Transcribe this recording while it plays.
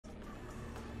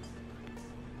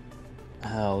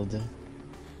Hell, dude.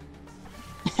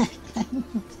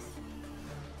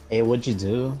 Hey, what'd you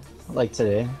do? Like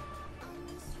today?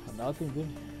 Nothing, dude.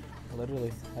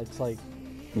 Literally, it's like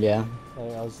Yeah. I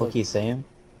was What like he's saying?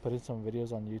 putting some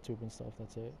videos on YouTube and stuff.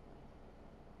 That's it.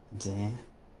 Damn.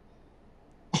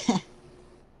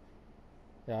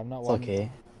 Yeah, I'm not It's one.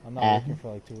 okay. I'm not working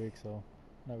for like 2 weeks, so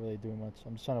not really doing much.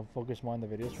 I'm just trying to focus more on the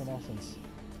videos for now since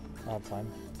I have time.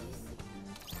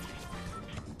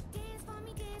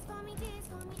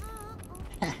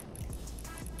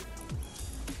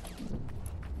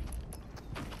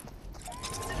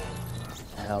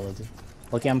 Hell, dude.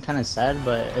 Okay, I'm kind of sad,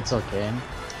 but it's okay.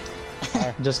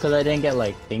 Alright. Just because I didn't get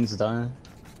like things done.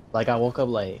 Like I woke up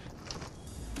like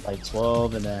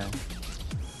 12, and then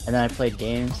I played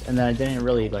games, and then I didn't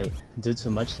really like do too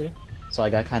much there, so I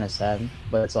got kind of sad.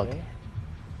 But it's okay. Really?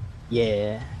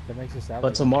 Yeah. That makes you sad. But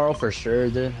Like tomorrow for sure,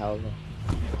 dude. Hella.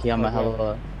 Yeah, I'm a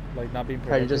hella. like not being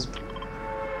Try to productive. just.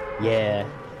 Yeah.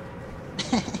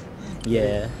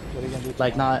 Yeah. What are you gonna do?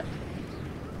 Like Tomorrow? not.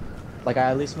 Like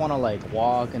I at least want to like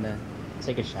walk and then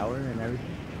take a shower and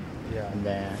everything. Yeah. And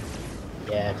then.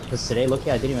 Yeah, because today,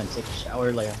 lucky I didn't even take a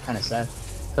shower. Like I'm kind of sad.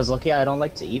 Because lucky I don't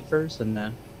like to eat first, and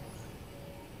then.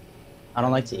 I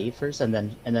don't like to eat first and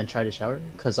then try to shower.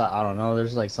 Cause I don't know.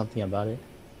 There's like something about it.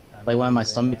 Like when my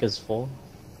stomach is full.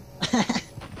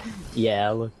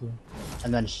 Yeah, lucky.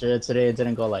 And then shit, today it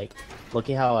didn't go like,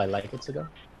 looky how I like it to go.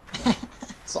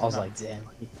 So I was like, damn.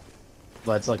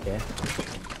 But it's okay.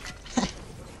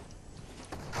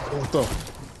 What the?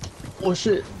 Oh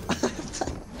shit. Oh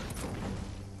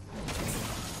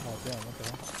damn! What the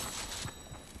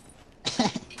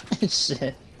hell?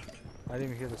 Shit. I didn't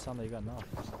even hear the sound that you got knocked.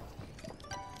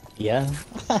 Yeah.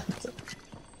 But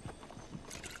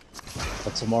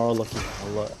tomorrow looking a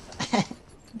lot.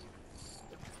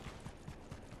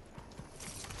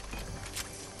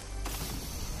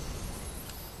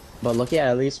 But lucky I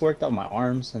at least worked out my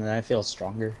arms and then I feel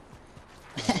stronger.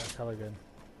 That's hella good.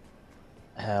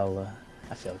 Hell,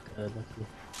 I feel good. Lucky.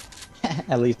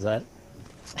 At least that.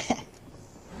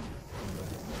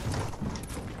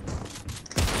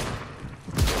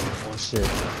 Oh shit.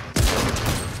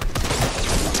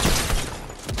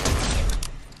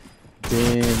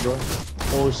 Damn, bro.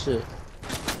 Oh shit.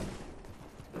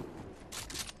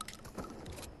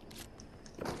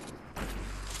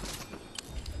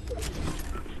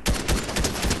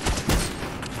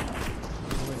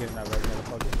 I'm getting that right,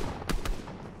 motherfucker.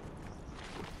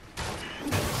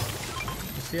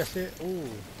 You see, I see it. Ooh.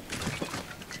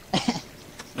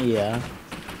 Yeah.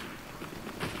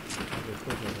 Okay,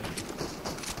 cool, cool.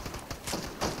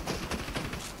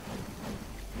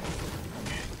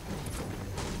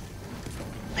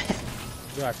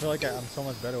 Dude, I feel like I'm so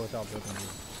much better without building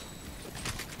these.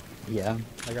 Yeah.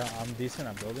 Like I'm decent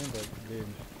at building, but dude.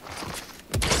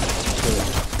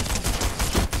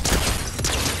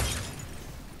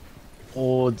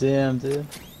 Oh damn, dude.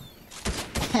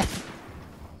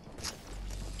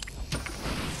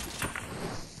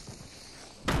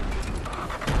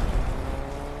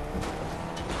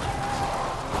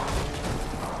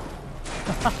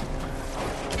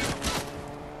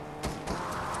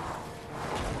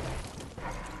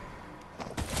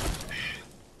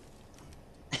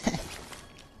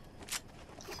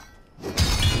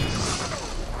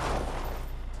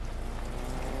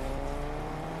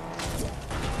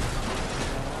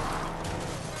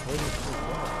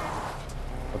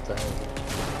 What the hell?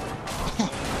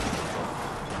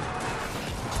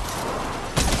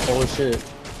 Oh shit.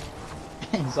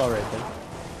 He's alright there.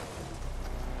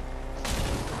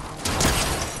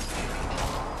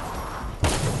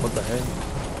 What the heck?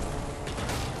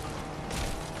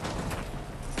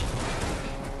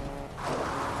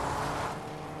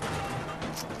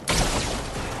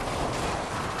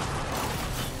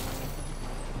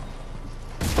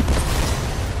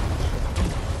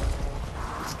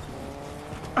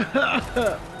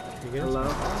 Hello?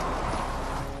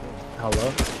 Hello?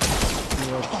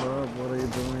 What's up? What are you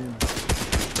doing?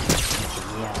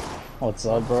 Yeah. What's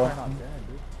up, bro? Try not dead,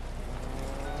 dude.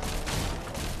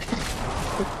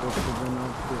 What you been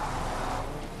up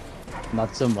to?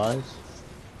 Not so much.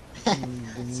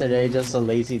 Today just a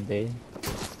lazy day.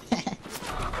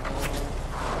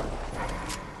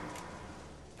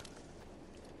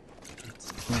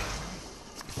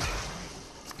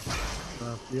 I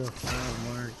feel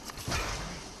sad, Mark.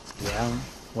 Yeah.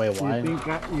 Wait, why? You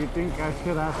think I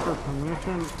should ask for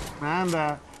permission? Man,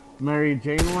 that Mary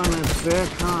Jane one is sick,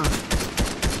 huh?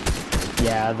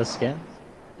 Yeah, the skin?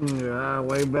 Yeah,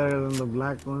 way better than the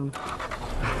black one.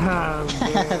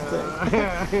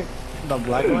 The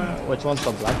black one? Which one's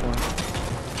the black one?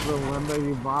 The one that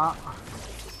you bought.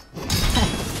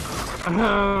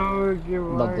 Oh,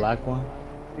 The black one.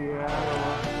 Yeah,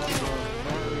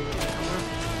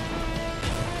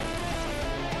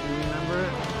 you remember it?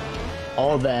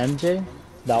 Oh, the MJ?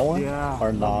 That one? Yeah,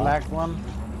 Or the not? black one.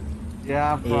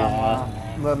 Yeah, from Yeah.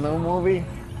 the new movie.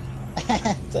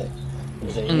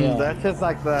 Damn. That's just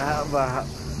like the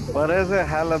what is it,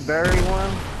 Halle Berry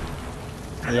one?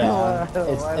 Yeah.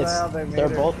 Why the hell they They're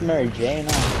made her? both Mary Jane,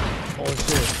 huh? Oh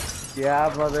shit.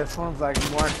 Yeah, but this one's like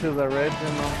more to the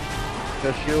original.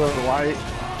 Cause she was white.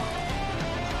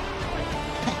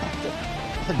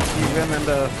 Even in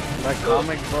the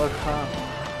comic book, huh?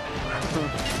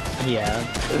 Yeah.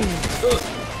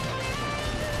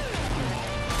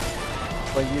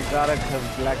 But you got it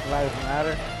cause Black Lives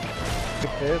Matter.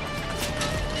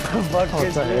 Fuck What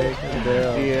it, the dude. heck?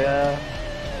 Damn. Yeah.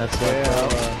 That's what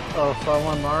Yeah. Oh,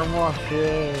 someone normal?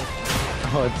 Shit.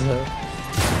 what the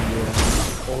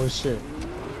yeah. Oh shit.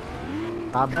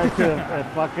 I bet you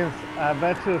I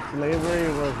bet you if slavery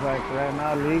was like right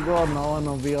now legal, no one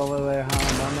will be over there,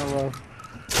 huh? None of us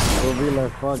will be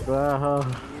like, fuck that, huh?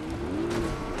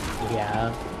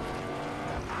 Yeah.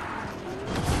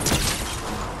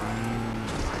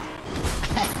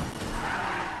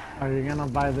 Are you gonna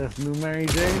buy this new Mary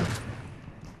Jane?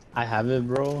 I have it,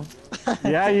 bro.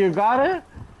 Yeah, you got it?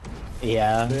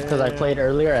 Yeah, because I played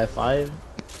earlier at 5.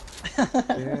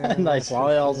 And I saw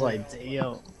it, I was like,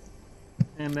 damn.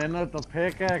 And then with the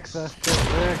pickaxe, that shit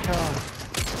sick,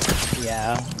 huh?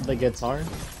 Yeah, the guitar.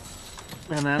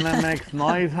 And then it makes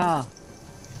noise, huh?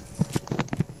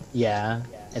 Yeah,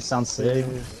 it sounds sick.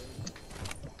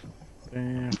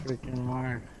 Damn, freaking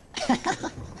Mark.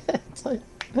 It's like,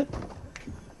 damn.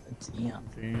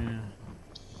 Damn.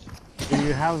 Do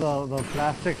you have the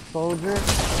plastic soldier?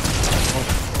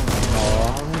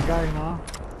 No, Guy, no?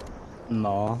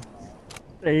 no.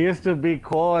 It used to be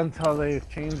cool until they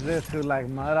changed it to like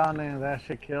mud on it and that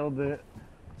shit killed it.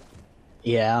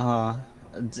 Yeah, huh?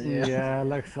 Damn. Yeah, it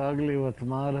looks ugly with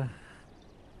mud.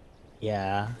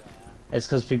 Yeah. It's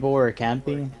because people were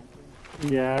camping.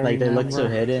 Yeah, I Like, they look so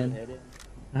remember. hidden.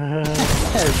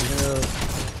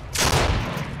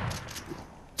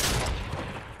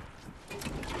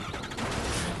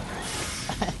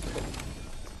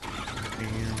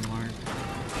 Damn, Mark.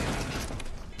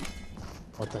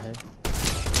 What the heck?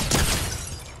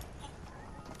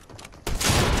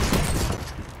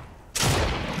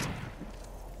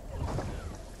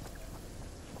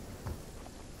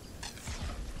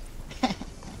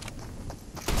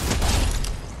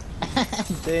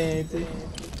 Dang, dang.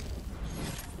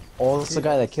 Oh, that's the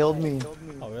guy that killed me.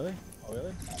 Oh really? Oh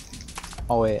really?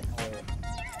 Oh, wait.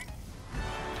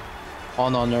 Oh,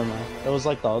 no, never mind. It was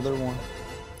like the other one.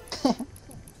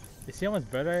 You see how much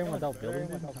better I am without building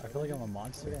them? I feel like I'm a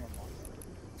monster.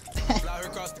 Fly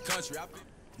across the country.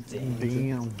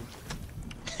 Damn.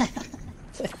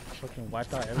 Fucking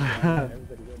wiped out everybody.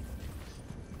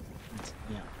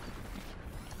 Yeah.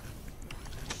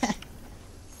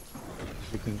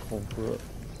 Freaking cool, bro.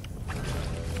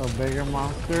 A bigger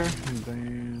monster?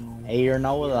 Damn. Hey, you're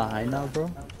not with a high now, bro?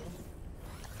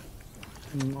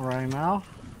 Right now?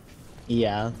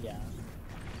 Yeah.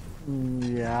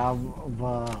 Yeah,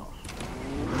 but... We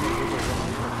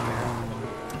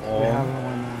Oh, haven't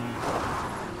won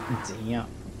damn. You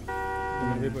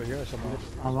gonna leave it here or something else?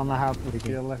 I'm gonna have to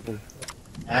kill it. Fuck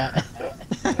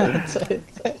this shit.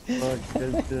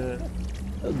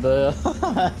 The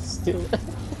still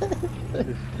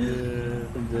This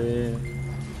shit.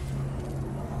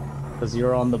 because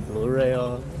you're on the Blu-ray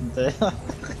or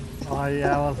Oh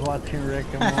yeah, I was watching Rick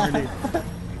and Morty.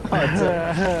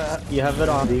 you have it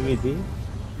on DVD?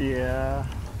 Yeah.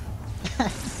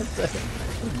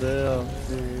 Damn.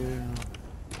 Damn.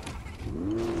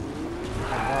 I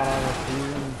got all the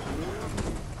seasons.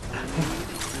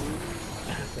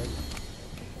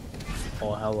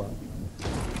 Oh, hella.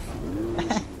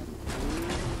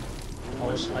 I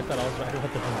thought I was right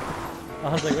about the I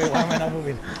was like, wait, why am I not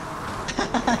moving?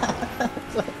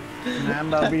 Man,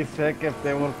 that'd be sick if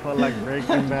they would put like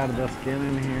Breaking Bad the skin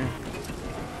in here.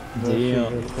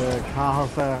 Damn. Sick. Huh,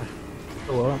 Jose?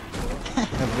 What?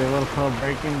 If they would put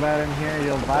Breaking Bad in here,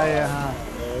 you'll buy it, huh?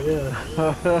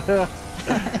 Yeah.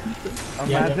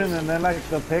 Imagine, and then like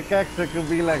the pickaxe, it could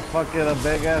be like fucking a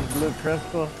big ass blue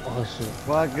crystal. Oh shit.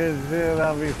 Fucking shit,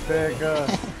 that'd be sick. Yeah.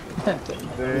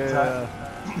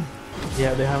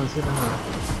 Yeah, they haven't seen it.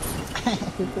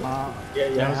 Yeah,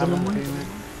 you haven't seen it? seen it.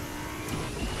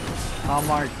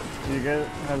 Mark,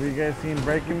 have you guys seen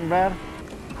Breaking Bad?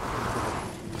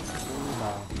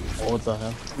 Oh, what the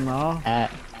hell? No. At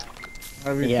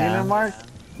Have you Yeah. seen it, Mark?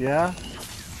 Yeah.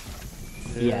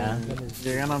 Yeah.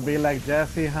 You're gonna be like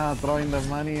Jesse, huh? Throwing the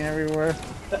money everywhere.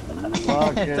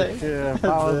 Fucking shit. If I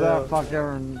was that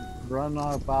fucking run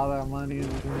up all that money.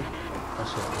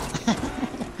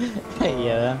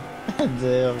 Yeah.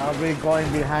 Damn. I'll be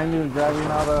going behind you, grabbing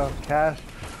all the cash.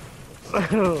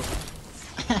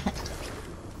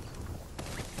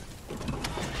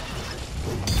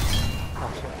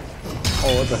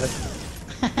 Oh, what the heck?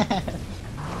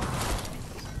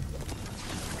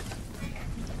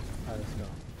 Alright, let's go.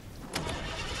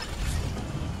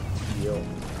 Yo.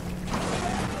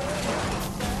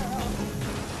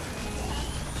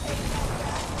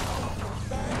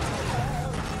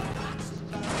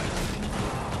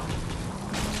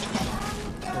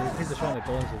 You need to show me the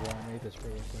buildings as well. I made this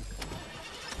real quick.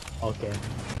 Okay.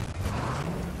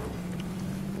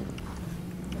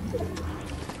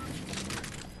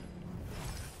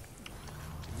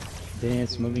 Then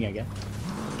it's moving again.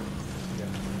 Yeah.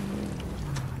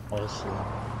 Oh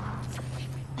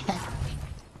shit.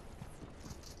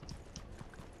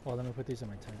 Well, let me put these in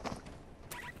my tent.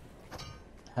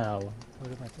 Hell. Where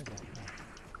did my tent go?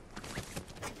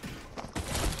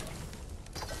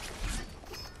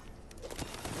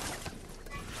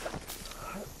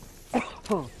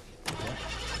 Oh.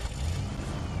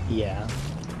 Yeah.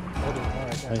 Oh, there's more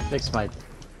right Let me there. fix my.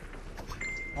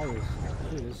 Oh,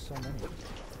 there's so many.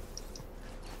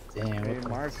 Damn. Hey, What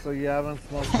Mark, so you haven't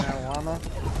smoked marijuana?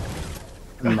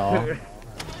 the... No.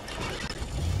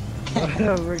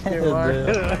 Freaking Mark.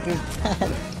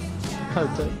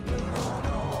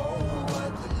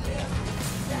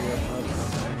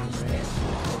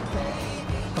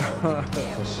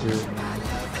 Oh shoot.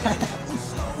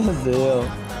 Damn.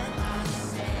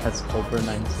 That's Cobra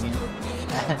 19.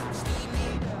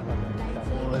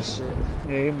 Oh shit.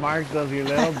 Hey, Mark, does your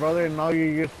little brother know you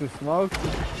used to smoke?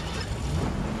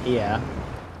 Yeah.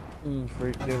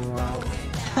 Freaking wow.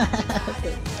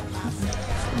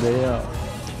 Damn.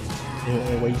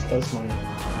 Hey, why you still smoking?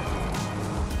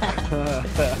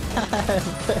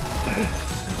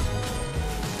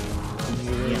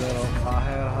 You little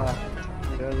pothead, huh?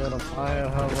 You little pothead,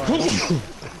 huh?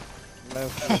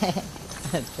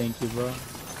 Thank you, bro.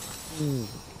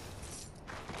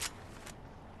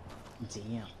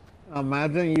 Damn.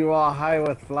 Imagine you all high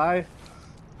with flies.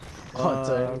 Oh,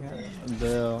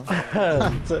 damn.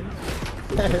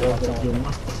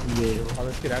 Oh,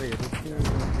 let's get out of here.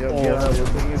 Yo, Oh, get out that your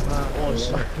thingies, huh? Oh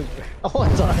shit. Oh,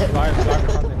 it's alright. Fire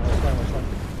something. Let's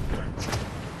fly.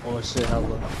 Oh shit,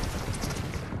 hello.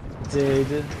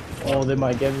 Dude. Oh, they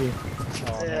might get me.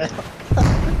 Oh, Yeah.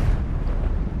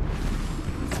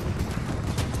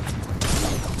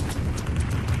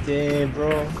 Damn,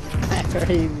 bro.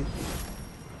 Crazy.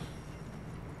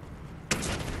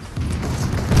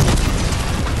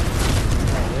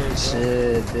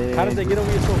 Shit, dude. How did they get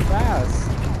over here so fast?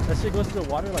 That shit goes to the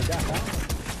water like that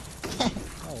fast?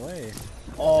 No way.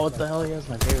 Oh, what the hell? He has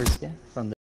my favorite skin from